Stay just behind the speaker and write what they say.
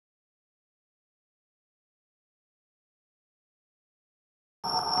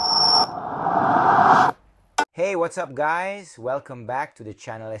Hey, what's up guys? Welcome back to the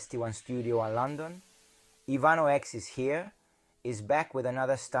channel ST1 Studio in London. Ivano is back with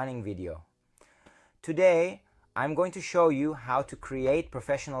another stunning video. Today, I'm going to show you how to create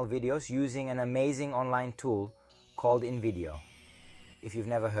professional videos using an amazing online tool called InVideo, if you've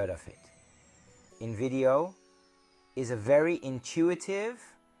never heard of it. InVideo is a very intuitive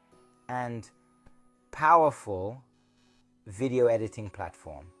and powerful video editing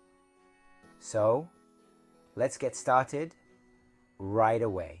platform. So, let's get started right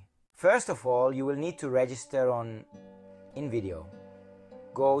away. First of all, you will need to register on InVideo.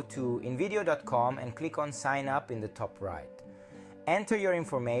 Go to invideo.com and click on sign up in the top right. Enter your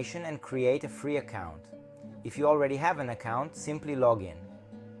information and create a free account. If you already have an account, simply log in.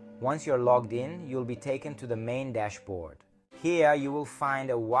 Once you're logged in, you'll be taken to the main dashboard. Here you will find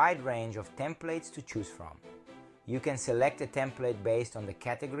a wide range of templates to choose from. You can select a template based on the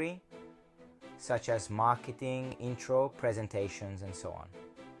category, such as marketing, intro, presentations, and so on.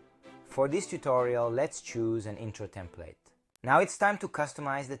 For this tutorial, let's choose an intro template. Now it's time to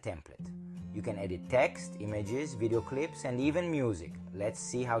customize the template. You can edit text, images, video clips, and even music. Let's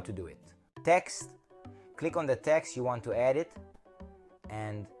see how to do it. Text. Click on the text you want to edit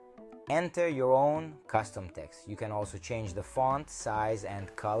and enter your own custom text. You can also change the font, size,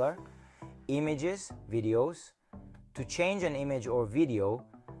 and color. Images, videos. To change an image or video,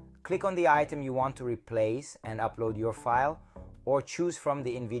 click on the item you want to replace and upload your file, or choose from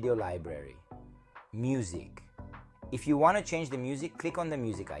the InVideo library. Music. If you want to change the music, click on the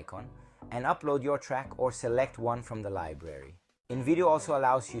music icon and upload your track or select one from the library. InVideo also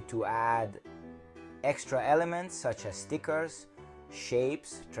allows you to add extra elements such as stickers,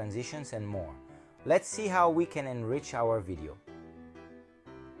 shapes, transitions, and more. Let's see how we can enrich our video.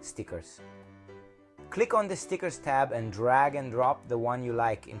 Stickers. Click on the Stickers tab and drag and drop the one you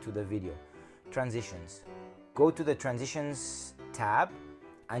like into the video. Transitions. Go to the Transitions tab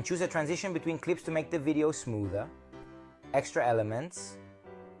and choose a transition between clips to make the video smoother. Extra elements.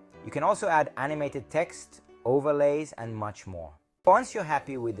 You can also add animated text, overlays, and much more. Once you're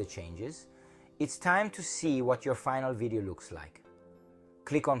happy with the changes, it's time to see what your final video looks like.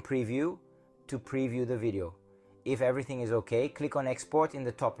 Click on Preview to preview the video. If everything is okay, click on Export in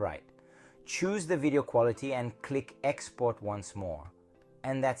the top right. Choose the video quality and click Export once more.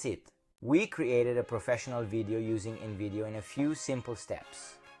 And that's it. We created a professional video using InVideo in a few simple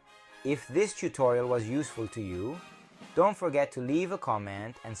steps. If this tutorial was useful to you, don't forget to leave a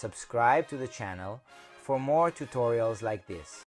comment and subscribe to the channel for more tutorials like this.